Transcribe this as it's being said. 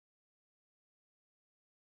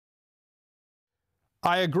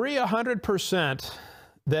I agree 100%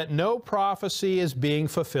 that no prophecy is being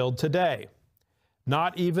fulfilled today,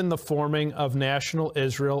 not even the forming of national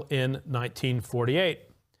Israel in 1948.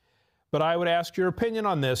 But I would ask your opinion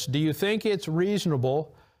on this. Do you think it's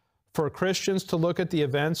reasonable for Christians to look at the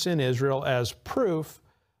events in Israel as proof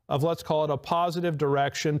of, let's call it, a positive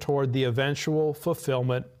direction toward the eventual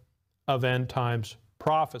fulfillment of end times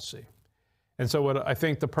prophecy? And so what I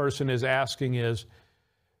think the person is asking is,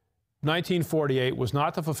 1948 was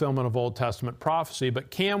not the fulfillment of Old Testament prophecy, but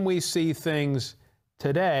can we see things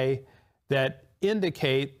today that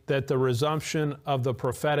indicate that the resumption of the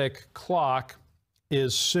prophetic clock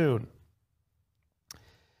is soon?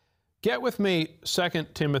 Get with me 2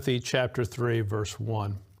 Timothy chapter 3, verse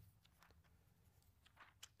 1.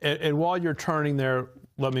 And while you're turning there,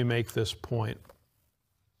 let me make this point.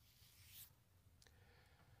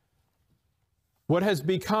 What has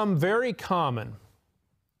become very common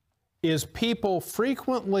is people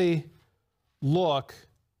frequently look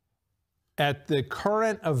at the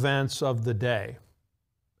current events of the day,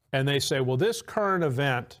 and they say, well, this current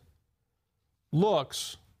event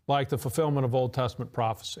looks like the fulfillment of Old Testament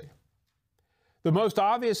prophecy. The most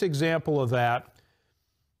obvious example of that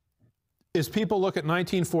is people look at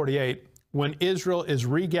 1948 when Israel is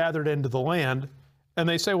regathered into the land, and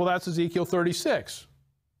they say, well, that's Ezekiel 36.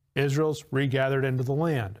 Israel's regathered into the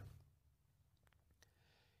land.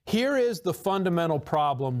 Here is the fundamental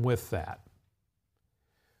problem with that.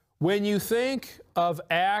 When you think of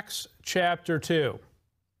Acts chapter 2,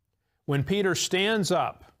 when Peter stands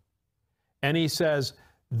up and he says,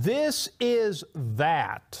 this is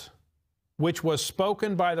that which was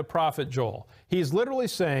spoken by the prophet Joel. He's literally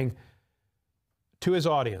saying to his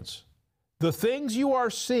audience, the things you are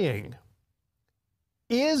seeing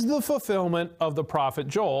is the fulfillment of the prophet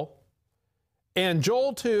Joel. And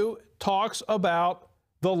Joel 2 talks about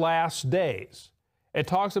the last days. It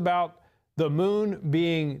talks about the moon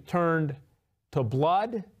being turned to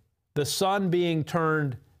blood, the sun being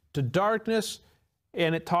turned to darkness,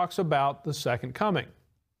 and it talks about the second coming.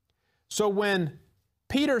 So when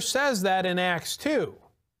Peter says that in Acts 2,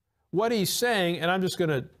 what he's saying, and I'm just going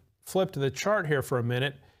to flip to the chart here for a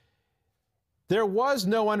minute, there was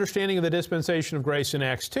no understanding of the dispensation of grace in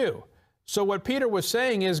Acts 2. So what Peter was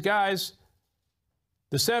saying is, guys,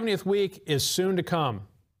 the 70th week is soon to come.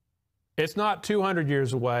 It's not 200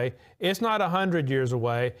 years away. It's not 100 years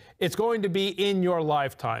away. It's going to be in your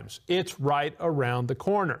lifetimes. It's right around the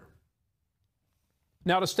corner.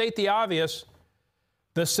 Now, to state the obvious,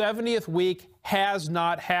 the 70th week has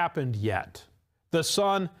not happened yet. The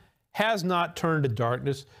sun has not turned to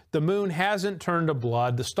darkness. The moon hasn't turned to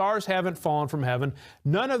blood. The stars haven't fallen from heaven.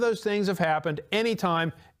 None of those things have happened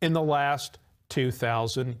anytime in the last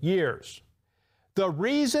 2,000 years. The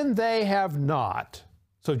reason they have not,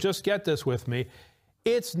 so just get this with me,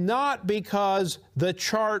 it's not because the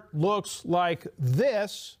chart looks like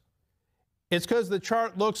this. It's because the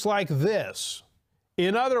chart looks like this.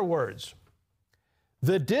 In other words,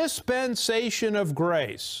 the dispensation of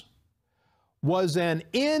grace was an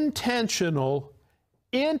intentional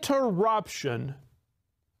interruption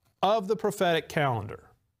of the prophetic calendar.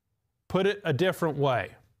 Put it a different way.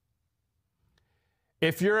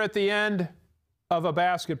 If you're at the end of a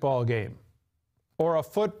basketball game or a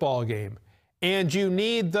football game and you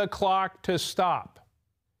need the clock to stop,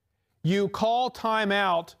 you call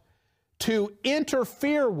timeout to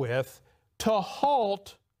interfere with, to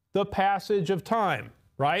halt the passage of time,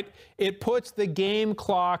 right? It puts the game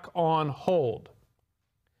clock on hold.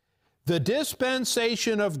 The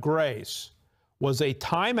dispensation of grace was a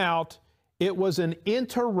timeout. It was an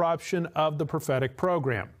interruption of the prophetic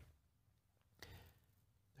program.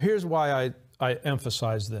 Here's why I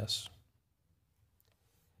emphasize this.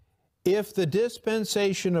 If the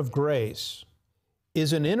dispensation of grace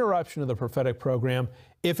is an interruption of the prophetic program,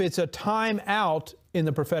 if it's a time out in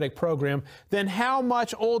the prophetic program, then how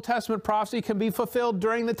much Old Testament prophecy can be fulfilled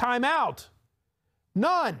during the time out?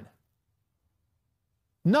 None.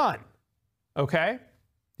 None. Okay?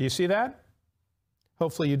 Do you see that?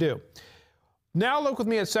 Hopefully you do. Now look with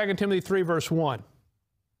me at 2 Timothy 3, verse 1.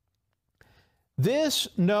 This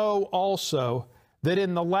know also that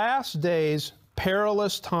in the last days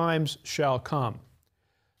perilous times shall come.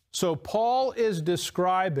 So Paul is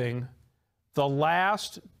describing the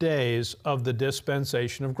last days of the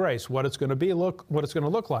dispensation of grace, what it's going to be, what it's going to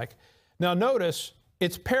look like. Now notice,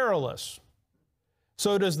 it's perilous.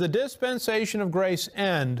 So does the dispensation of grace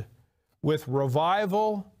end with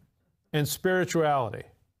revival and spirituality?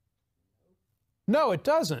 No, it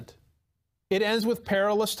doesn't. It ends with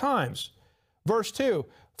perilous times. Verse 2,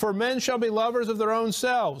 for men shall be lovers of their own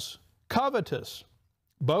selves, covetous,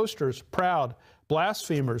 boasters, proud,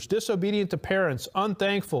 blasphemers, disobedient to parents,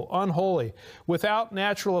 unthankful, unholy, without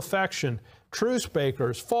natural affection, truce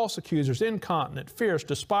breakers, false accusers, incontinent, fierce,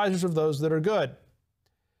 despisers of those that are good.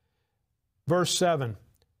 Verse 7,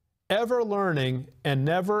 ever learning and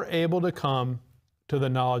never able to come to the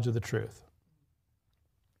knowledge of the truth.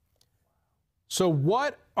 So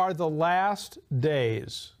what are the last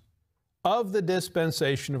days of the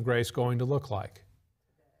dispensation of grace going to look like?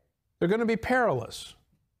 They're going to be perilous,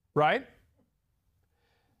 right?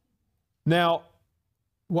 Now,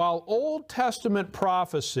 while Old Testament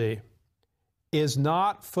prophecy is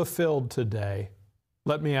not fulfilled today,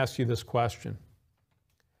 let me ask you this question.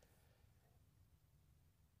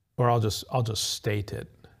 Or I'll just state it.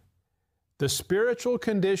 The spiritual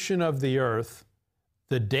condition of the earth,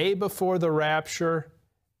 the day before the rapture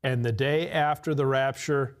and the day after the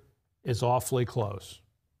rapture, is awfully close.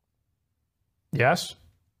 Yes?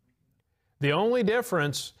 The only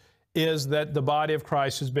difference is that the body of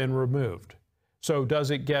Christ has been removed. So does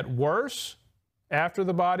it get worse after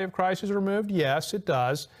the body of Christ is removed? Yes, it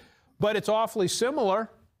does. But it's awfully similar.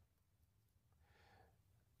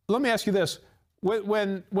 Let me ask you this.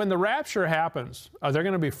 When the rapture happens, are there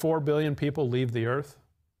going to be 4 billion people leave the earth?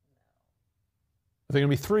 Are there going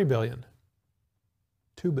to be 3 billion?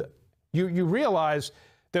 2 billion? You realize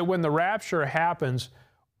that when the rapture happens,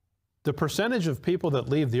 the percentage of people that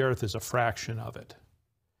leave the earth is a fraction of it.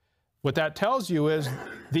 What that tells you is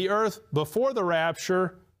the earth before the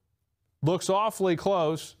rapture looks awfully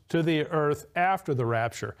close to the earth after the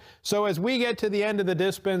rapture. So as we get to the end of the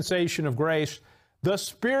dispensation of grace, the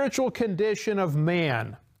spiritual condition of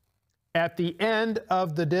man at the end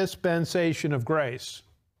of the dispensation of grace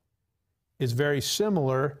is very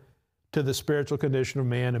similar to the spiritual condition of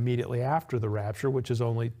man immediately after the rapture, which is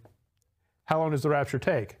only, how long does the rapture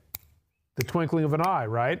take? The twinkling of an eye,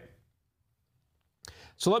 right?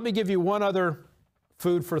 So let me give you one other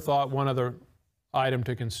food for thought, one other item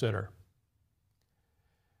to consider.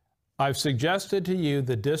 I've suggested to you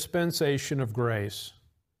the dispensation of grace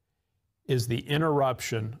is the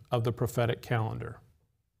interruption of the prophetic calendar.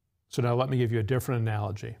 So now let me give you a different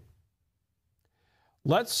analogy.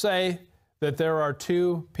 Let's say that there are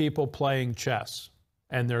two people playing chess,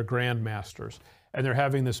 and they're grandmasters, and they're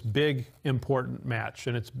having this big, important match,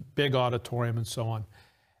 and it's big auditorium and so on.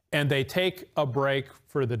 And they take a break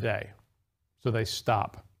for the day. So they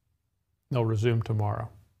stop. They'll resume tomorrow.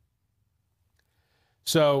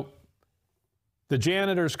 So the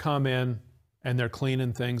janitors come in, and they're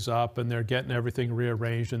cleaning things up, and they're getting everything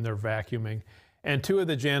rearranged, and they're vacuuming. And two of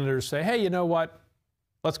the janitors say, hey, you know what?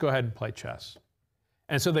 Let's go ahead and play chess.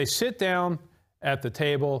 And so they sit down at the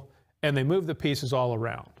table, and they move the pieces all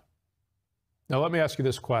around. Now, let me ask you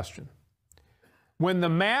this question. When the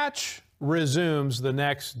match resumes the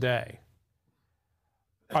next day,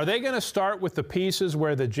 are they going to start with the pieces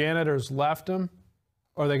where the janitors left them,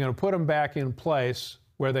 or are they going to put them back in place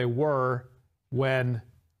where they were when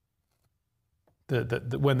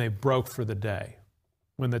when they broke for the day,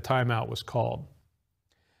 when the timeout was called?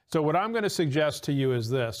 So what I'm going to suggest to you is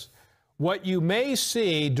this. What you may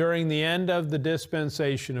see during the end of the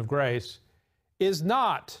dispensation of grace is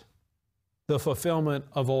not the fulfillment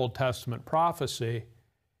of Old Testament prophecy.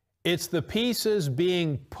 It's the pieces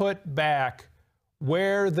being put back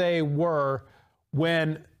where they were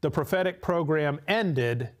when the prophetic program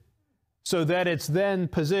ended, so that it's then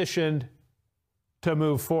positioned to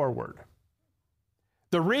move forward.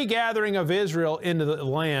 The regathering of Israel into the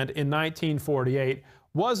land in 1948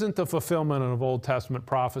 wasn't the fulfillment of Old Testament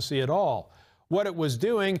prophecy at all. What it was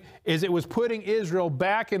doing is it was putting Israel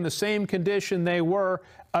back in the same condition they were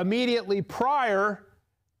immediately prior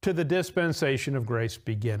to the dispensation of grace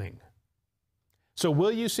beginning. So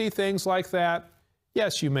will you see things like that?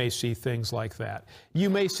 Yes, you may see things like that. You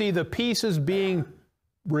may see the pieces being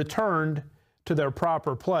returned to their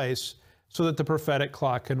proper place so that the prophetic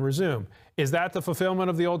clock can resume. Is that the fulfillment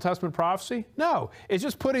of the Old Testament prophecy? No. It's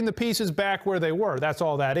just putting the pieces back where they were. That's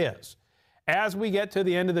all that is. As we get to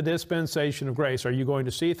the end of the dispensation of grace, are you going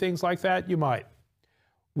to see things like that? You might.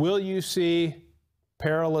 Will you see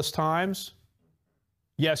perilous times?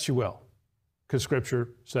 Yes, you will, because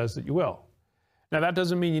Scripture says that you will. Now, that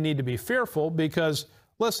doesn't mean you need to be fearful, because,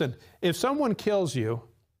 listen, if someone kills you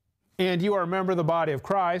and you are a member of the body of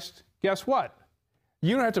Christ, guess what?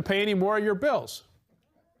 You don't have to pay any more of your bills,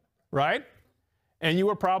 right? And you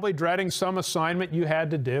were probably dreading some assignment you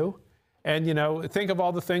had to do. And, you know, think of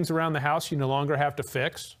all the things around the house you no longer have to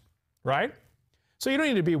fix, right? So you don't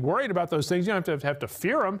need to be worried about those things. You don't have to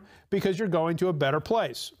fear them, because you're going to a better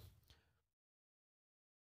place.